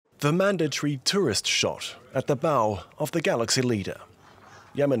The mandatory tourist shot at the bow of the Galaxy Leader.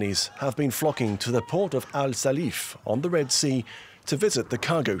 Yemenis have been flocking to the port of Al Salif on the Red Sea to visit the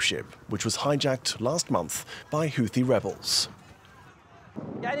cargo ship, which was hijacked last month by Houthi rebels.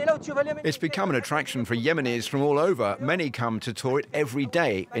 It's become an attraction for Yemenis from all over. Many come to tour it every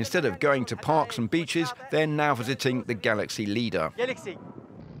day. Instead of going to parks and beaches, they're now visiting the Galaxy Leader.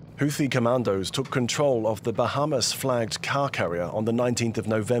 Houthi commandos took control of the Bahamas-flagged car carrier on the 19th of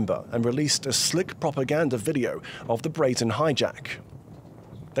November and released a slick propaganda video of the brazen hijack.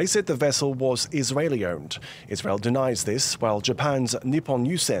 They said the vessel was Israeli-owned. Israel denies this, while Japan's Nippon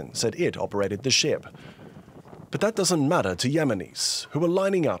Yusen said it operated the ship. But that doesn't matter to Yemenis, who are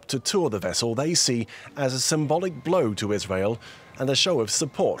lining up to tour the vessel they see as a symbolic blow to Israel and a show of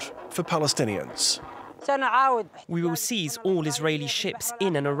support for Palestinians. We will seize all Israeli ships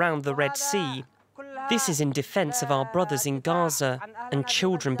in and around the Red Sea. This is in defense of our brothers in Gaza and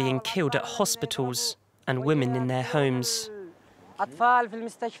children being killed at hospitals and women in their homes.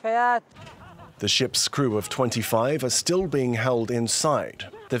 The ship's crew of 25 are still being held inside.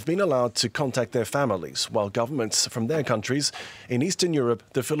 They've been allowed to contact their families, while governments from their countries in Eastern Europe,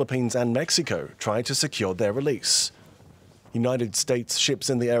 the Philippines and Mexico try to secure their release. United States ships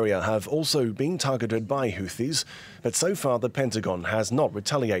in the area have also been targeted by Houthis, but so far the Pentagon has not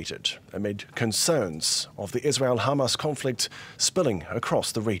retaliated, amid concerns of the Israel-Hamas conflict spilling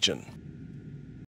across the region.